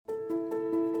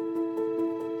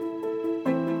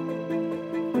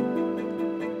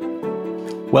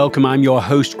Welcome, I'm your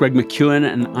host, Greg McEwen,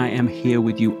 and I am here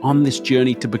with you on this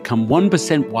journey to become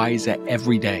 1% wiser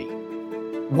every day.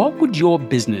 What would your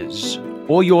business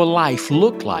or your life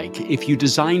look like if you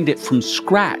designed it from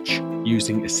scratch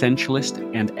using essentialist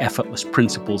and effortless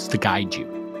principles to guide you?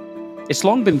 It's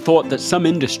long been thought that some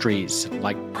industries,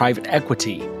 like private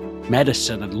equity,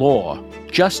 medicine, and law,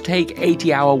 just take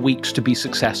 80-hour weeks to be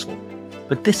successful.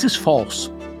 But this is false.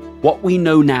 What we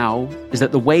know now is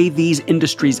that the way these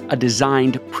industries are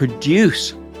designed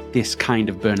produce this kind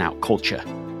of burnout culture.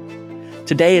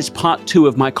 Today is part 2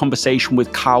 of my conversation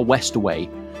with Carl Westaway,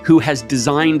 who has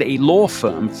designed a law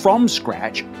firm from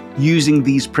scratch using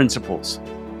these principles.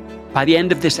 By the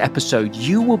end of this episode,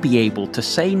 you will be able to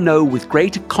say no with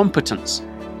greater competence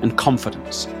and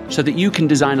confidence so that you can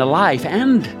design a life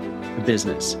and a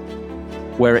business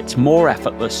where it's more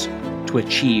effortless to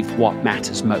achieve what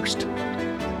matters most.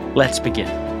 Let's begin.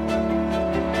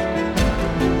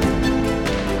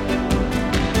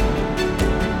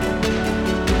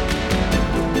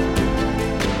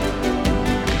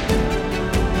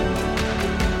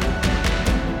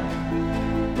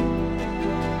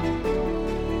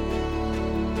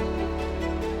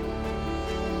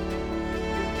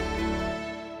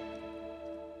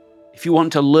 If you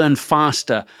want to learn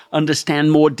faster,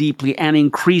 understand more deeply, and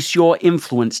increase your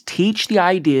influence, teach the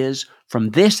ideas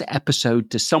from this episode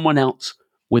to someone else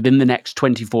within the next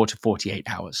 24 to 48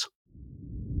 hours.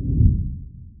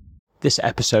 This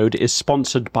episode is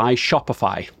sponsored by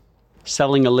Shopify.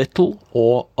 Selling a little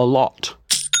or a lot.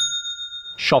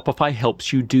 Shopify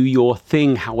helps you do your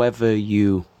thing however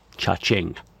you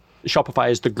cha-ching. Shopify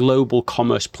is the global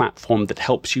commerce platform that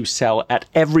helps you sell at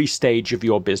every stage of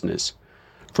your business.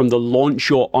 From the launch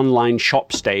your online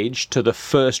shop stage to the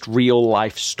first real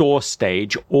life store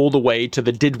stage, all the way to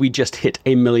the did we just hit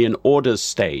 1 million orders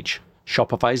stage,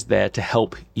 Shopify's there to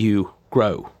help you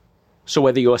grow. So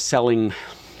whether you're selling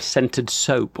scented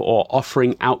soap or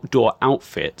offering outdoor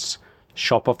outfits,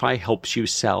 Shopify helps you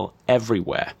sell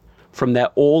everywhere. From their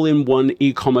all-in-one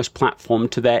e-commerce platform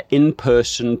to their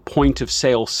in-person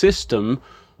point-of-sale system,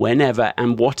 whenever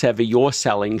and whatever you're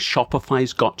selling,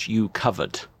 Shopify's got you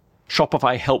covered.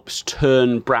 Shopify helps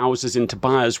turn browsers into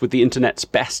buyers with the internet's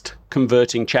best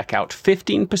converting checkout,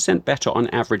 15% better on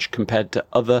average compared to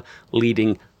other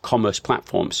leading commerce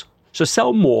platforms. So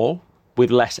sell more with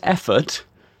less effort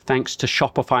thanks to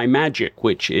Shopify Magic,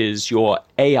 which is your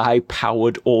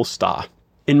AI-powered all-star.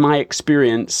 In my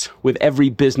experience with every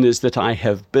business that I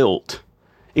have built,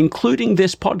 including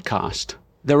this podcast,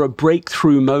 there are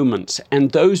breakthrough moments,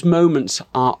 and those moments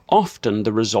are often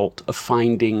the result of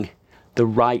finding the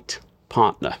right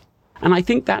partner. And I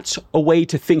think that's a way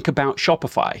to think about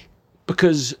Shopify,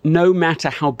 because no matter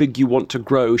how big you want to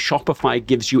grow, Shopify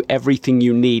gives you everything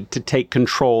you need to take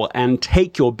control and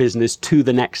take your business to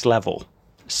the next level.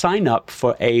 Sign up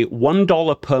for a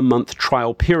 $1 per month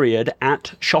trial period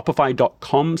at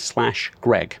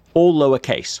shopify.com/Greg, all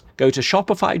lowercase. Go to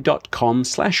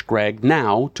shopify.com/Greg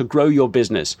now to grow your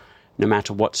business, no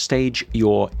matter what stage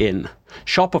you're in.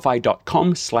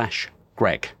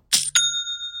 Shopify.com/Greg.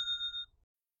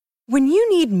 When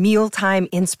you need mealtime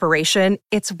inspiration,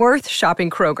 it's worth shopping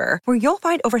Kroger, where you'll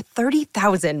find over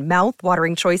 30,000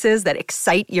 mouth-watering choices that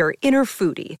excite your inner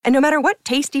foodie. And no matter what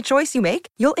tasty choice you make,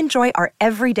 you'll enjoy our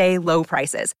everyday low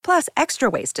prices, plus extra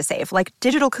ways to save, like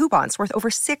digital coupons worth over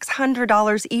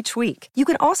 $600 each week. You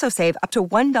can also save up to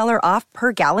 $1 off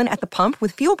per gallon at the pump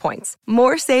with fuel points.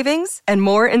 More savings and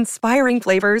more inspiring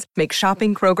flavors make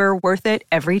shopping Kroger worth it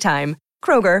every time.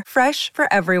 Kroger, fresh for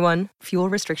everyone. Fuel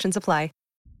restrictions apply.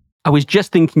 I was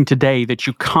just thinking today that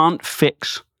you can't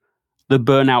fix the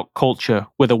burnout culture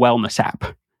with a wellness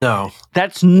app. No.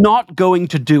 That's not going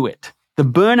to do it. The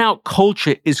burnout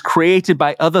culture is created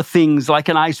by other things like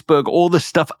an iceberg, all the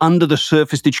stuff under the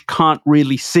surface that you can't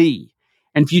really see.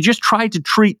 And if you just try to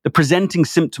treat the presenting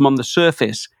symptom on the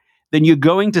surface, then you're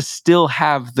going to still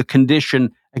have the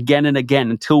condition again and again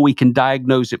until we can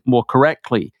diagnose it more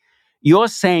correctly. You're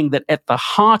saying that at the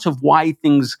heart of why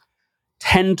things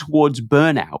tend towards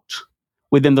burnout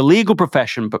within the legal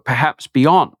profession, but perhaps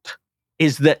beyond,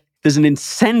 is that there's an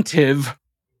incentive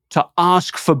to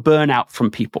ask for burnout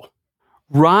from people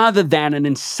rather than an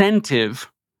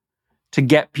incentive to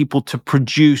get people to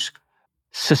produce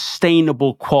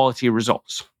sustainable quality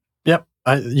results. Yep.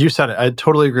 You said it. I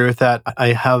totally agree with that.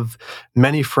 I have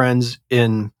many friends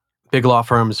in big law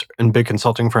firms and big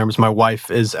consulting firms. My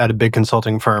wife is at a big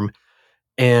consulting firm.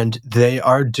 And they've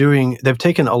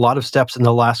taken a lot of steps in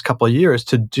the last couple of years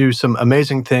to do some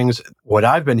amazing things. What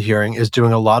I've been hearing is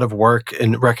doing a lot of work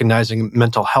in recognizing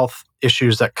mental health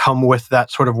issues that come with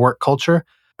that sort of work culture.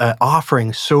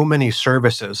 offering so many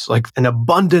services, like an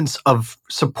abundance of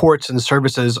supports and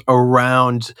services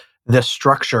around this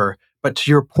structure. But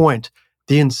to your point,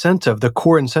 the incentive, the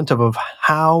core incentive of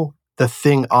how the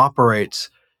thing operates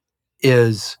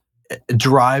is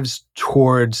drives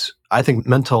towards, I think,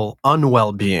 mental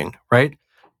unwell-being, right?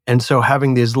 And so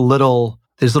having these little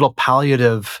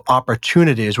palliative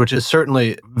opportunities, which is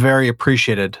certainly very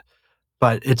appreciated,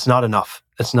 but it's not enough.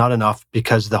 It's not enough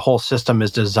because the whole system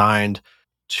is designed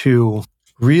to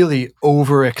really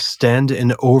overextend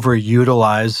and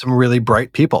overutilize some really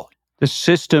bright people. The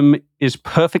system is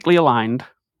perfectly aligned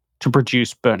to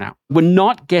produce burnout. We're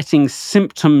not getting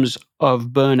symptoms of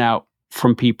burnout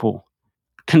from people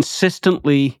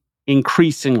consistently,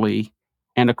 increasingly,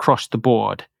 and across the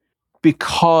board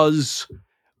because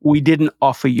we didn't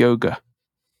offer yoga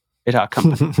at our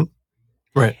company.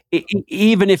 Right.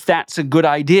 Even if that's a good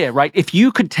idea, right? If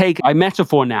you could take a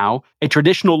metaphor now, a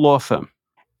traditional law firm,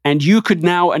 and you could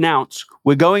now announce,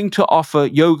 we're going to offer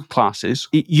yoga classes,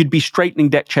 you'd be straightening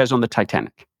deck chairs on the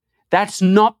Titanic. That's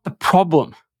not the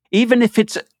problem. Even if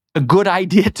it's a good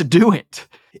idea to do it,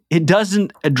 it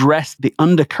doesn't address the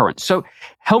undercurrent. So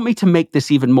help me to make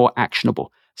this even more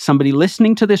actionable. Somebody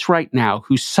listening to this right now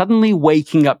who's suddenly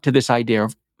waking up to this idea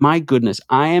of, my goodness,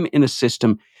 I am in a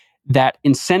system that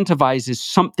incentivizes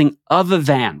something other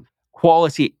than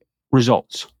quality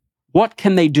results. What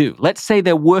can they do? Let's say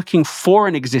they're working for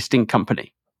an existing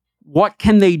company. What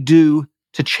can they do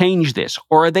to change this?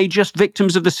 Or are they just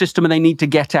victims of the system and they need to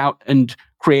get out and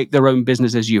create their own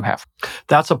business as you have?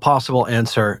 That's a possible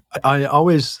answer. I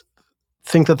always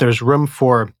think that there's room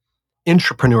for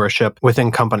entrepreneurship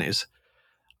within companies.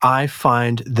 I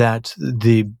find that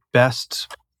the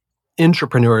best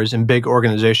entrepreneurs in big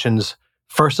organizations,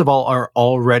 first of all, are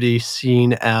already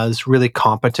seen as really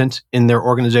competent in their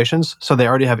organizations. So they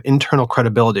already have internal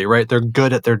credibility, right? They're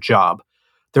good at their job.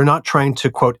 They're not trying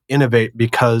to, quote, innovate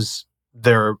because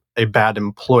they're a bad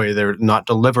employee. They're not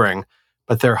delivering,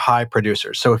 but they're high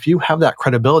producers. So if you have that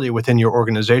credibility within your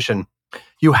organization,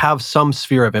 you have some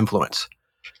sphere of influence.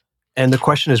 And the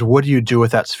question is, what do you do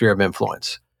with that sphere of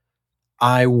influence?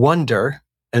 I wonder,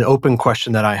 an open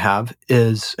question that I have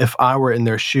is, if I were in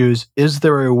their shoes, is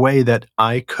there a way that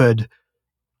I could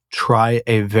try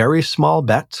a very small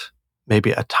bet,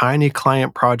 maybe a tiny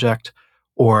client project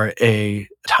or a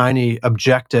tiny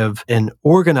objective, and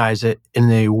organize it in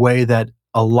a way that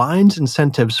aligns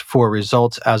incentives for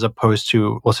results as opposed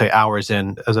to, we'll say, hours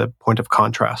in as a point of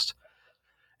contrast?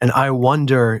 And I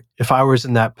wonder if I was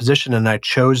in that position and I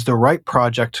chose the right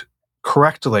project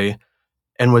correctly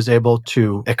and was able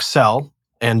to excel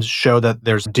and show that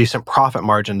there's decent profit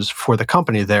margins for the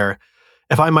company there,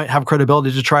 if I might have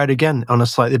credibility to try it again on a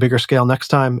slightly bigger scale next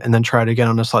time, and then try it again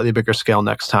on a slightly bigger scale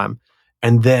next time.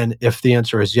 And then if the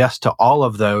answer is yes to all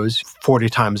of those 40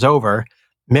 times over,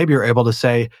 maybe you're able to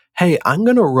say, hey, I'm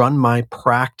going to run my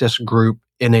practice group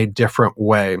in a different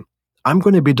way. I'm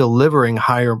going to be delivering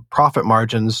higher profit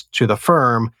margins to the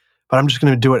firm, but I'm just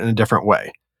going to do it in a different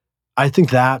way. I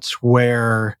think that's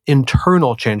where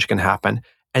internal change can happen.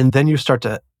 And then you start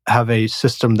to have a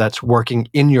system that's working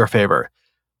in your favor.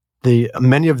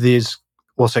 Many of these,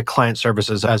 we'll say client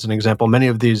services as an example, many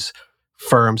of these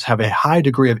firms have a high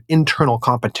degree of internal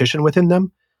competition within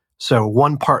them. So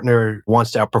one partner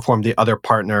wants to outperform the other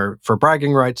partner for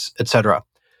bragging rights, et cetera.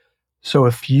 So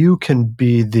if you can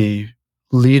be the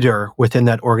leader within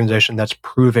that organization that's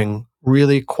proving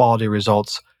really quality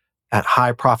results at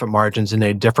high profit margins in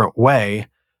a different way,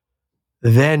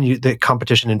 then the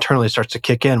competition internally starts to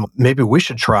kick in. Maybe we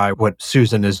should try what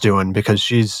Susan is doing because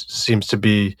she seems to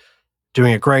be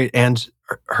doing it great, and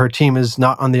her team is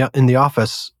not in the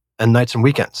office on nights and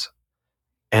weekends,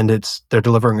 and they're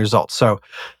delivering results. So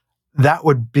that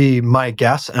would be my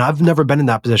guess. And I've never been in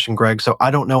that position, Greg, so I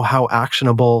don't know how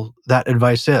actionable that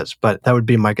advice is, but that would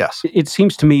be my guess. It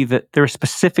seems to me that there are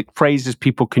specific phrases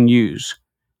people can use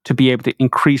to be able to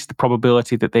increase the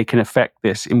probability that they can affect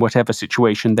this in whatever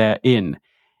situation they're in.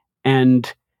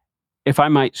 And if I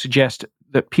might suggest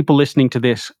that people listening to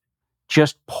this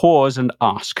just pause and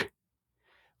ask.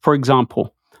 For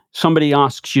example, somebody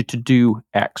asks you to do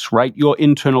X, right? Your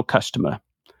internal customer.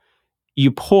 You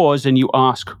pause and you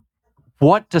ask,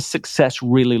 what does success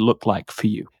really look like for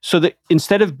you? So that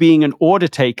instead of being an order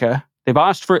taker, they've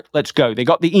asked for it, let's go. They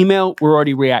got the email, we're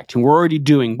already reacting, we're already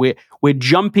doing, we're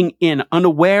jumping in,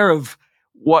 unaware of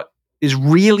what is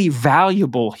really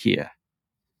valuable here.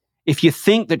 If you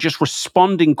think that just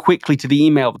responding quickly to the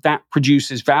email, that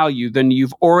produces value, then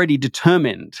you've already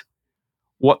determined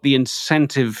what the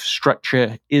incentive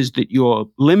structure is that you're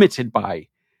limited by.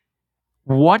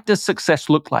 What does success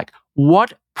look like?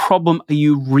 What problem are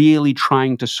you really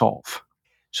trying to solve?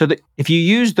 So that if you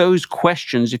use those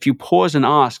questions, if you pause and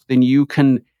ask, then you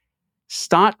can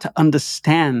start to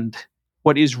understand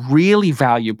what is really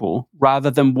valuable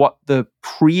rather than what the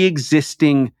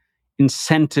pre-existing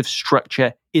incentive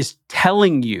structure is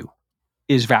telling you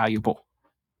is valuable.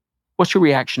 What's your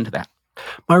reaction to that?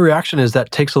 My reaction is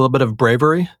that takes a little bit of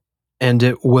bravery, and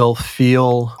it will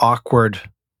feel awkward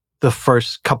the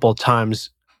first couple of times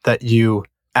that you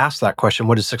ask that question,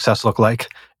 what does success look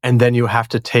like? And then you have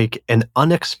to take an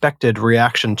unexpected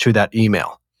reaction to that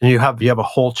email. And you have a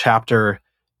whole chapter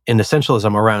in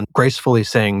essentialism around gracefully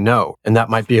saying no. And that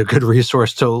might be a good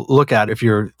resource to look at if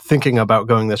you're thinking about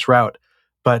going this route.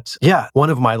 But yeah, one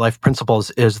of my life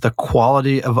principles is the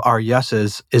quality of our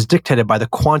yeses is dictated by the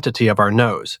quantity of our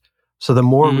nos. So the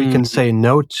more we can say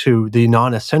no to the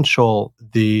non-essential,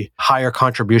 the higher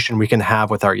contribution we can have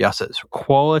with our yeses.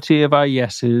 Quality of our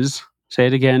yeses, say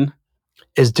it again,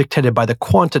 is dictated by the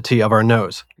quantity of our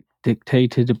nos.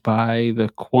 Dictated by the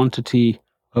quantity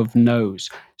of no's.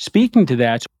 Speaking to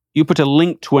that, you put a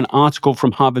link to an article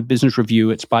from Harvard Business Review.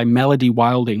 It's by Melody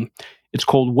Wilding. It's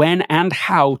called When and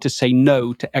How to Say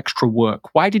No to Extra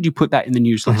Work. Why did you put that in the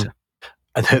newsletter?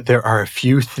 There are a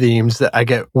few themes that I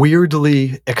get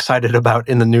weirdly excited about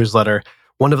in the newsletter.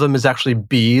 One of them is actually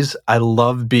bees. I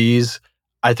love bees.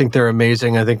 I think they're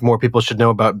amazing. I think more people should know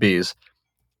about bees.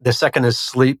 The second is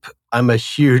sleep. I'm a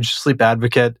huge sleep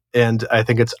advocate, and I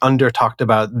think it's under talked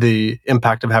about the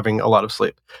impact of having a lot of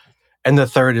sleep. And the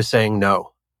third is saying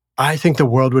no. I think the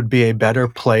world would be a better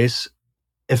place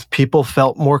if people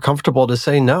felt more comfortable to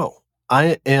say no.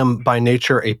 I am by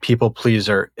nature a people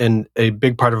pleaser, and a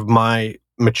big part of my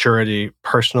maturity,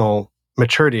 personal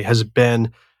maturity, has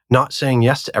been not saying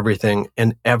yes to everything.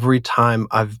 And every time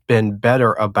I've been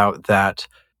better about that,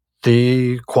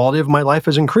 the quality of my life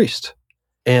has increased.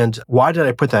 And why did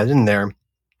I put that in there?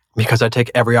 Because I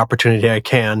take every opportunity I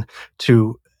can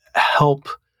to help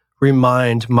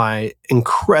remind my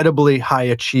incredibly high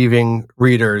achieving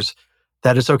readers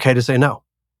that it's okay to say no.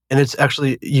 And it's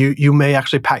actually, you may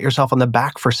actually pat yourself on the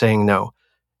back for saying no.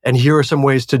 And here are some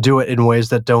ways to do it in ways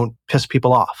that don't piss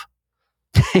people off.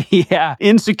 Yeah.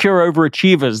 Insecure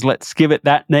overachievers, let's give it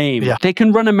that name. Yeah. They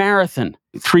can run a marathon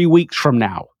 3 weeks from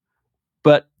now.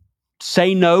 But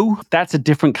say no, that's a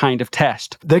different kind of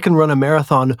test. They can run a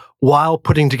marathon while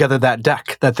putting together that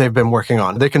deck that they've been working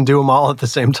on. They can do them all at the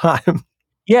same time.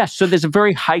 Yeah, so there's a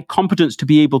very high competence to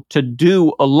be able to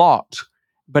do a lot.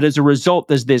 But as a result,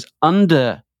 there's this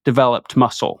underdeveloped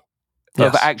muscle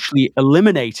of actually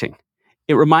eliminating.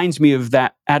 It reminds me of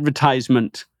that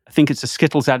advertisement. I think it's a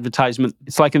Skittles advertisement.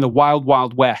 It's like in the Wild,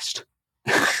 Wild West.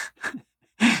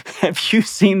 Have you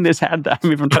seen this ad? I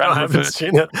haven't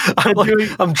seen it.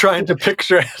 I'm trying to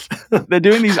picture it. They're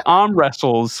doing these arm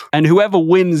wrestles, and whoever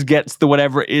wins gets the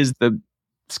whatever it is, the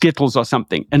Skittles or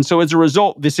something. And so as a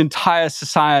result, this entire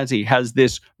society has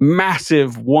this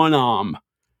massive one arm.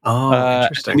 Oh,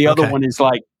 interesting. And the other one is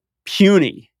like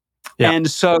puny. Yeah. And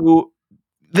so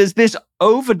there's this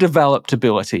overdeveloped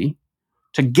ability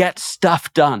to get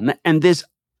stuff done, and this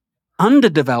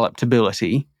underdeveloped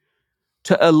ability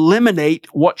to eliminate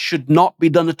what should not be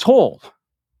done at all.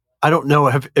 I don't know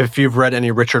if you've read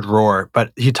any Richard Rohr,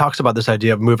 but he talks about this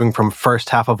idea of moving from first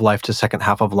half of life to second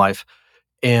half of life.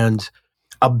 And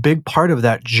a big part of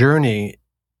that journey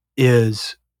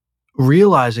is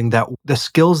realizing that the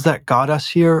skills that got us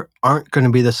here aren't going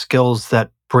to be the skills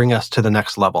that bring us to the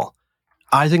next level.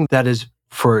 I think that is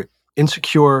for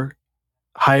insecure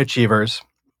high achievers,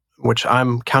 which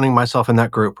I'm counting myself in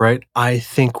that group, right? I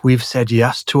think we've said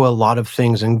yes to a lot of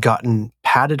things and gotten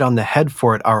patted on the head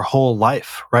for it our whole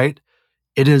life, right?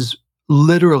 It is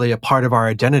literally a part of our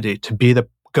identity to be the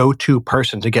go-to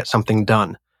person to get something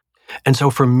done. And so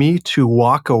for me to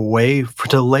walk away,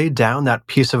 to lay down that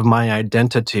piece of my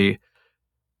identity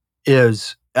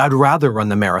is, I'd rather run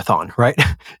the marathon, right?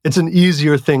 It's an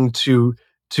easier thing to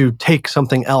take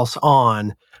something else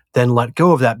on than let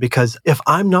go of that. Because if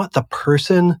I'm not the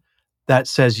person that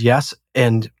says yes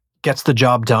and gets the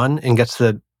job done and gets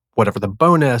the whatever the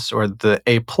bonus or the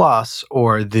A+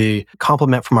 or the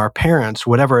compliment from our parents,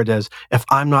 whatever it is, if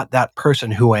I'm not that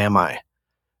person, who am I?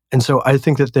 And so I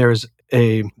think that there's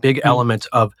a big element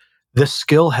of this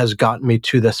skill has gotten me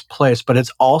to this place, but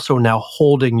it's also now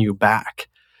holding you back.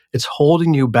 It's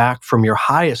holding you back from your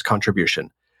highest contribution.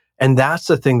 And that's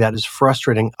the thing that is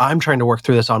frustrating. I'm trying to work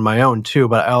through this on my own too,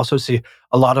 but I also see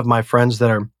a lot of my friends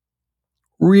that are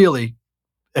really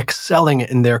excelling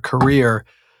in their career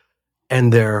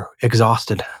and they're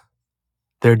exhausted.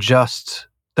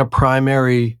 The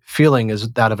primary feeling is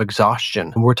that of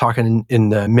exhaustion. We're talking in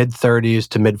the mid-30s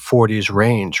to mid-40s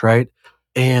range, right?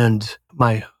 And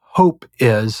my hope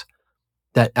is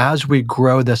that as we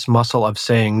grow this muscle of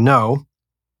saying no,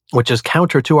 which is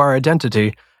counter to our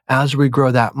identity, as we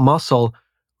grow that muscle,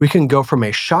 we can go from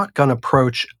a shotgun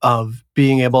approach of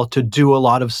being able to do a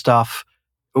lot of stuff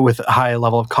with a high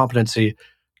level of competency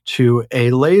to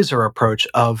a laser approach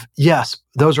of, yes,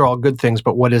 those are all good things,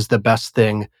 but what is the best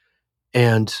thing?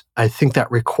 And I think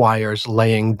that requires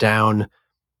laying down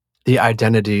the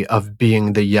identity of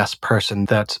being the yes person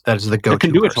that is the go-to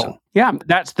can do person. It all. Yeah,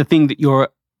 that's the thing that you're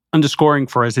underscoring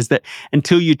for us, is that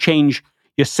until you change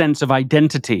your sense of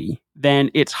identity, then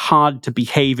it's hard to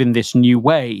behave in this new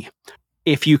way.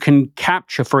 If you can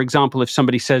capture, for example, if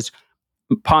somebody says,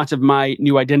 part of my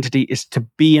new identity is to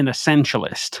be an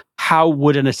essentialist, how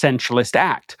would an essentialist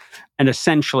act? An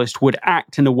essentialist would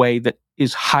act in a way that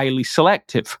is highly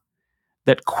selective,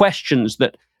 that questions,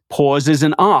 that pauses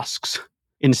and asks,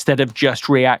 instead of just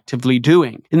reactively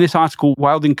doing. In this article,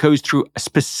 Wilding goes through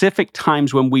specific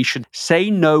times when we should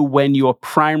say no when your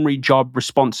primary job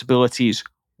responsibilities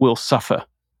will suffer.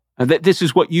 And this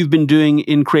is what you've been doing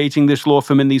in creating this law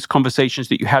firm in these conversations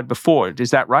that you had before. Is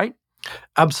that right?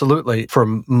 Absolutely.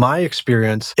 From my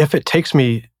experience, if it takes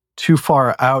me too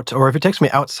far out, or if it takes me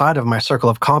outside of my circle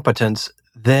of competence,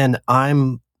 then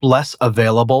I'm less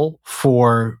available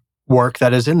for work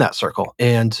that is in that circle.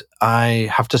 And I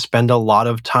have to spend a lot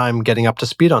of time getting up to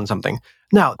speed on something.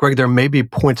 Now, Greg, there may be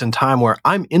points in time where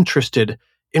I'm interested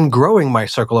in growing my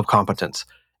circle of competence.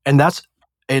 And that's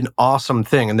an awesome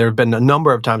thing. And there have been a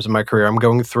number of times in my career, I'm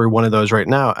going through one of those right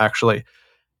now, actually.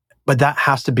 But that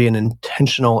has to be an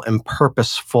intentional and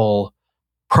purposeful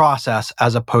process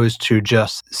as opposed to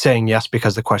just saying yes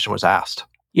because the question was asked.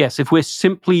 Yes, if we're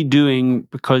simply doing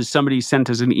because somebody sent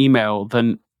us an email,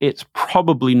 then it's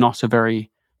probably not a very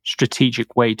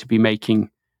strategic way to be making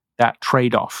that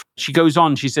trade-off. She goes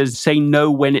on, she says, say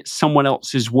no when it's someone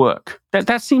else's work.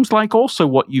 That seems like also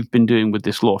what you've been doing with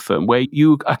this law firm, where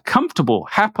you are comfortable,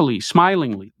 happily,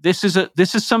 smilingly. This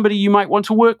is somebody you might want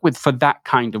to work with for that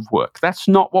kind of work. That's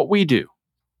not what we do.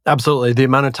 Absolutely. The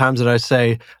amount of times that I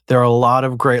say there are a lot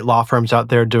of great law firms out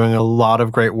there doing a lot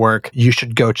of great work, you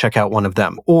should go check out one of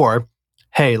them. Or,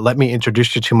 hey, let me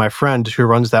introduce you to my friend who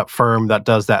runs that firm that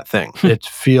does that thing. It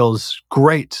feels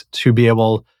great to be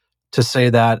able to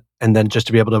say that and then just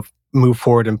to be able to move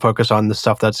forward and focus on the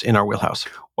stuff that's in our wheelhouse.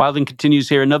 Wilding continues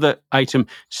here, another item,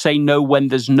 say no when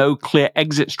there's no clear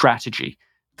exit strategy.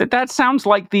 That sounds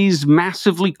like these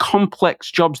massively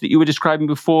complex jobs that you were describing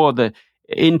before, the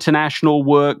international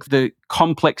work, the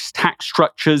complex tax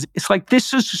structures. It's like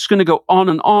this is just going to go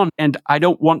on, and I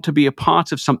don't want to be a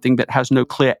part of something that has no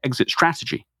clear exit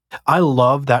strategy. I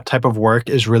love that type of work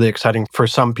is really exciting for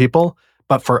some people,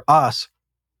 but for us,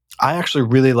 I actually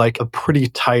really like a pretty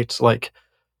tight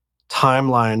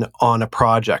timeline on a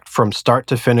project from start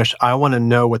to finish. I want to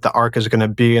know what the arc is going to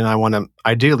be, and I want to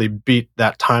ideally beat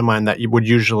that timeline that it would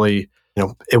usually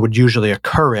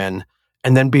occur in,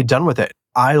 and then be done with it.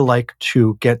 I like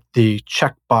to get the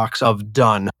checkbox of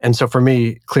done. And so for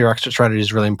me, clear exit strategy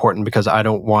is really important because I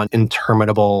don't want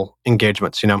interminable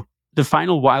engagements, The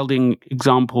final Wilding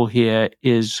example here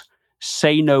is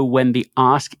say no when the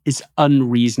ask is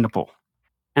unreasonable.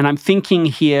 And I'm thinking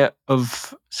here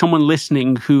of someone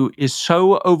listening who is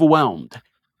so overwhelmed,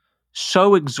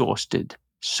 so exhausted,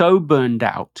 so burned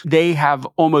out. They have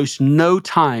almost no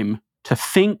time to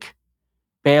think,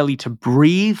 barely to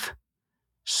breathe,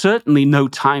 certainly no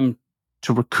time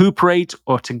to recuperate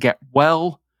or to get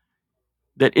well,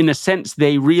 that in a sense,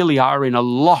 they really are in a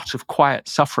lot of quiet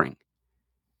suffering.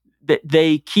 That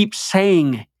they keep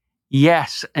saying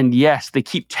yes and yes, they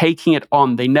keep taking it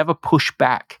on, they never push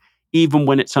back, even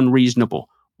when it's unreasonable.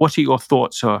 What are your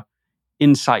thoughts or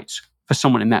insights for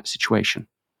someone in that situation?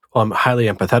 Well, I'm highly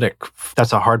empathetic.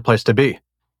 That's a hard place to be.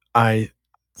 I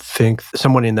think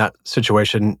someone in that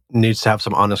situation needs to have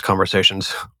some honest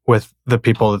conversations with the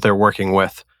people that they're working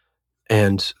with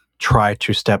and try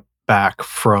to step back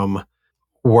from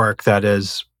work that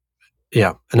is,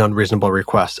 an unreasonable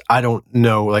request. I don't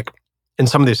know, in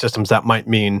some of these systems, that might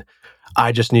mean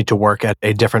I just need to work at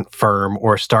a different firm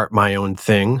or start my own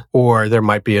thing. Or there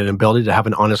might be an ability to have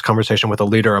an honest conversation with a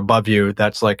leader above you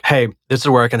that's like, hey, this is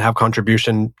where I can have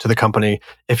contribution to the company.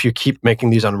 If you keep making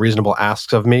these unreasonable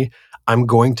asks of me, I'm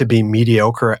going to be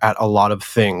mediocre at a lot of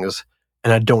things.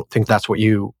 And I don't think that's what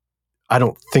you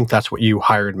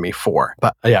hired me for.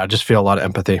 But I just feel a lot of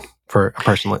empathy for a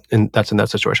person that's in that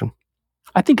situation.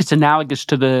 I think it's analogous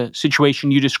to the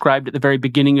situation you described at the very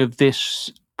beginning of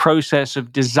this process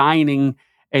of designing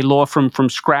a law firm from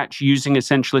scratch using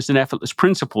essentialist and effortless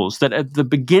principles, that at the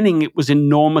beginning it was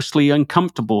enormously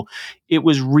uncomfortable. It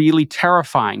was really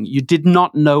terrifying. You did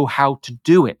not know how to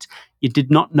do it. You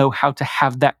did not know how to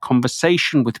have that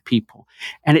conversation with people.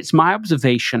 And it's my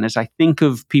observation as I think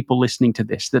of people listening to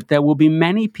this, that there will be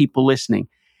many people listening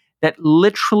that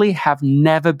literally have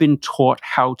never been taught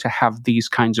how to have these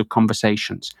kinds of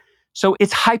conversations. So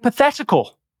it's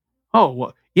hypothetical. Oh,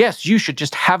 well, yes, you should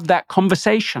just have that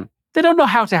conversation. They don't know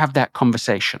how to have that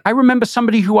conversation. I remember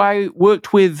somebody who I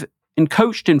worked with and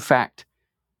coached, in fact,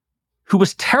 who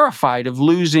was terrified of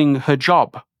losing her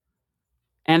job.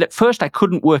 And at first I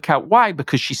couldn't work out why,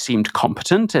 because she seemed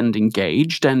competent and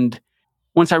engaged. And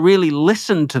once I really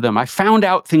listened to them, I found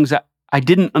out things that I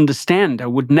didn't understand, I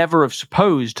would never have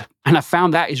supposed. And I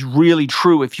found that is really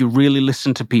true if you really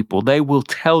listen to people. They will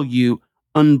tell you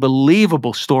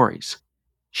unbelievable stories.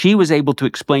 She was able to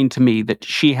explain to me that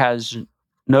she has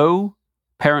no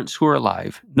parents who are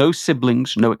alive, no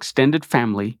siblings, no extended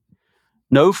family,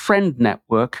 no friend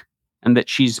network, and that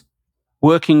she's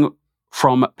working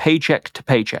from paycheck to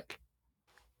paycheck.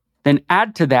 Then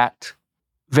add to that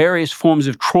various forms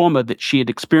of trauma that she had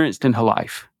experienced in her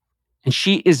life, and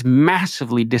she is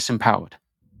massively disempowered.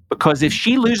 Because if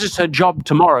she loses her job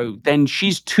tomorrow, then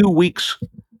she's 2 weeks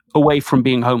away from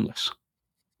being homeless.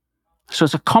 So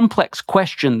it's a complex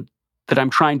question that I'm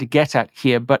trying to get at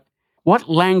here, but what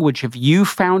language have you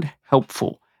found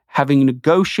helpful, having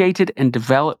negotiated and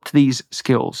developed these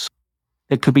skills,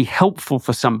 that could be helpful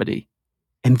for somebody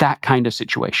in that kind of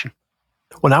situation?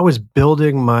 When I was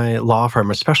building my law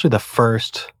firm, especially the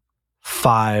first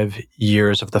 5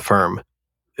 years of the firm,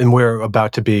 and we're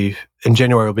about to be, in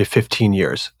January, will be 15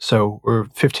 years. So we're a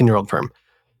 15-year-old firm.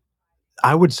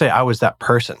 I would say I was that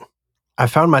person. I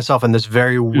found myself in this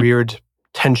very weird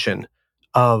tension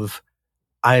of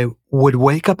I would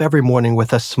wake up every morning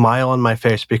with a smile on my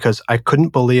face because I couldn't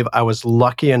believe I was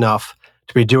lucky enough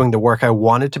to be doing the work I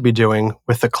wanted to be doing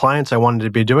with the clients I wanted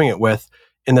to be doing it with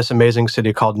in this amazing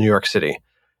city called New York City.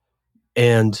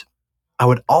 And I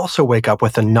would also wake up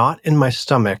with a knot in my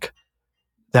stomach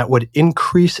that would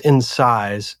increase in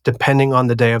size depending on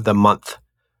the day of the month.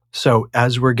 So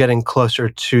as we're getting closer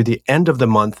to the end of the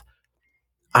month,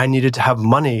 I needed to have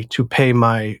money to pay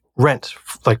my rent,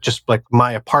 just like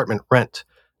my apartment rent,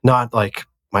 not like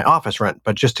my office rent,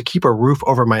 but just to keep a roof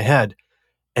over my head.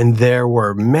 And there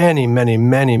were many, many,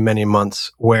 many, many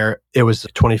months where it was the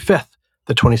 25th,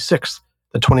 the 26th,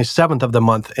 the 27th of the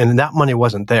month, and that money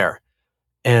wasn't there.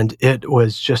 And it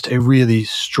was just a really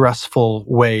stressful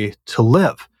way to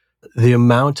live. The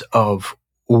amount of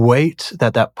weight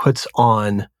that puts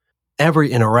on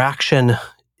every interaction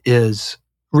is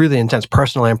really intense,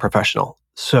 personal and professional.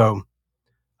 So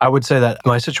I would say that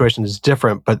my situation is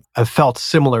different, but I've felt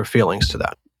similar feelings to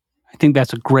that. I think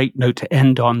that's a great note to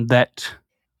end on, that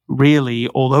really,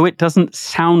 although it doesn't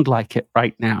sound like it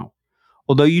right now,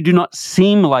 although you do not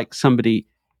seem like somebody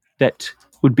that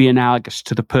would be analogous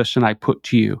to the person I put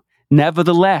to you,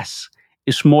 nevertheless,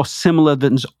 it's more similar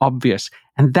than obvious.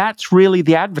 And that's really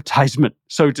the advertisement,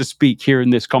 so to speak, here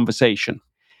in this conversation,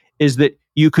 is that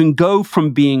you can go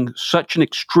from being such an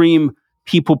extreme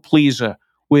people pleaser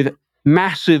with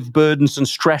massive burdens and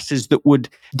stresses that would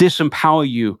disempower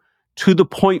you to the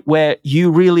point where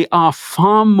you really are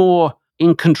far more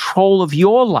in control of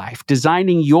your life,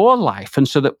 designing your life. And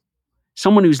so that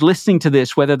someone who's listening to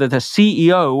this, whether they're the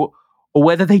CEO or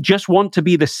whether they just want to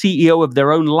be the CEO of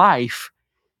their own life,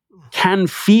 can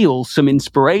feel some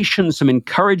inspiration, some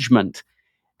encouragement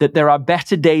that there are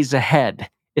better days ahead,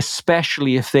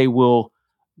 especially if they will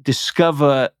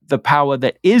discover the power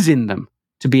that is in them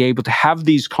to be able to have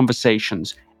these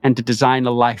conversations and to design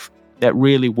a life that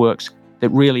really works, that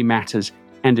really matters,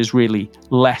 and is really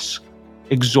less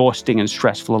exhausting and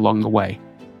stressful along the way.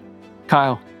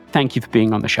 Kyle, thank you for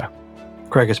being on the show.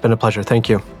 Greg, it's been a pleasure. Thank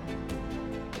you.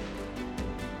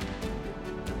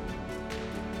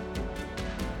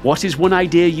 What is one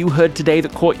idea you heard today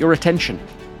that caught your attention?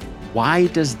 Why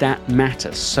does that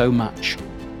matter so much?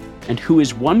 And who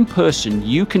is one person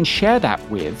you can share that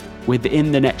with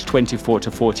within the next 24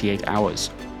 to 48 hours?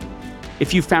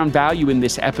 If you found value in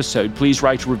this episode, please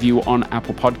write a review on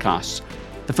Apple Podcasts.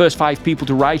 The first 5 people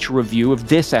to write a review of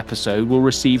this episode will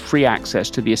receive free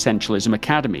access to the Essentialism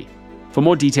Academy. For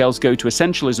more details, go to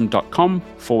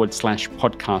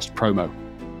essentialism.com/podcast promo.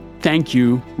 Thank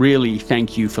you, really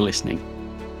thank you for listening,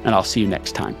 and I'll see you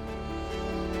next time.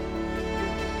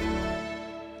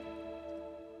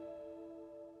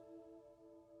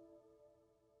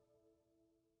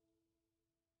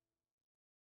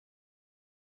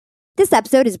 This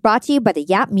episode is brought to you by the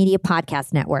Yap Media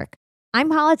Podcast Network. I'm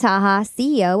Hala Taha,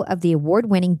 CEO of the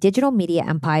award-winning digital media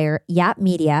empire, Yap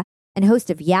Media, and host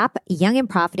of Yap Young and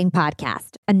Profiting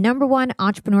Podcast, a #1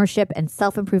 entrepreneurship and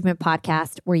self-improvement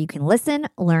podcast where you can listen,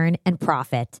 learn, and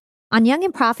profit. On Young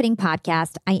and Profiting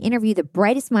Podcast, I interview the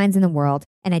brightest minds in the world,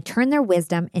 and I turn their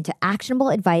wisdom into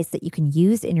actionable advice that you can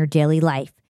use in your daily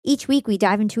life. Each week, we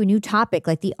dive into a new topic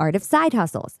like the art of side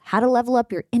hustles, how to level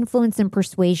up your influence and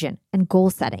persuasion, and goal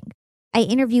setting. I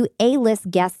interview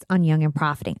A-list guests on Young and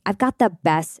Profiting. I've got the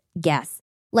best guests,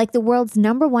 like the world's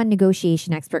 #1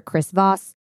 negotiation expert, Chris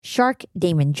Voss, Shark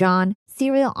Damon John,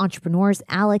 serial entrepreneurs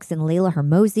Alex and Layla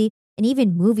Hermosi, and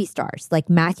even movie stars like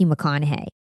Matthew McConaughey.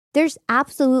 There's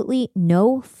absolutely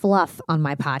no fluff on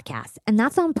my podcast, and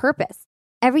that's on purpose.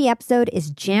 Every episode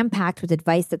is jam-packed with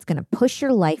advice that's going to push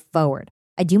your life forward.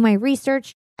 I do my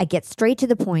research, I get straight to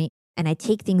the point, and I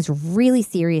take things really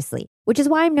seriously, which is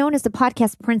why I'm known as the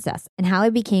podcast princess and how I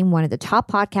became one of the top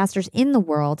podcasters in the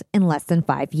world in less than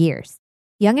 5 years.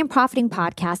 Young and Profiting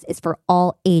Podcast is for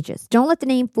all ages. Don't let the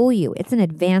name fool you. It's an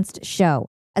advanced show.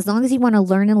 As long as you want to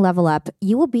learn and level up,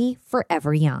 you will be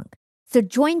forever young. So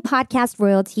join Podcast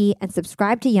Royalty and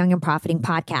subscribe to Young and Profiting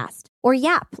Podcast, or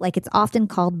YAP, like it's often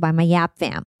called by my YAP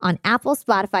fam, on Apple,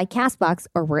 Spotify, CastBox,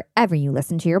 or wherever you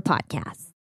listen to your podcasts.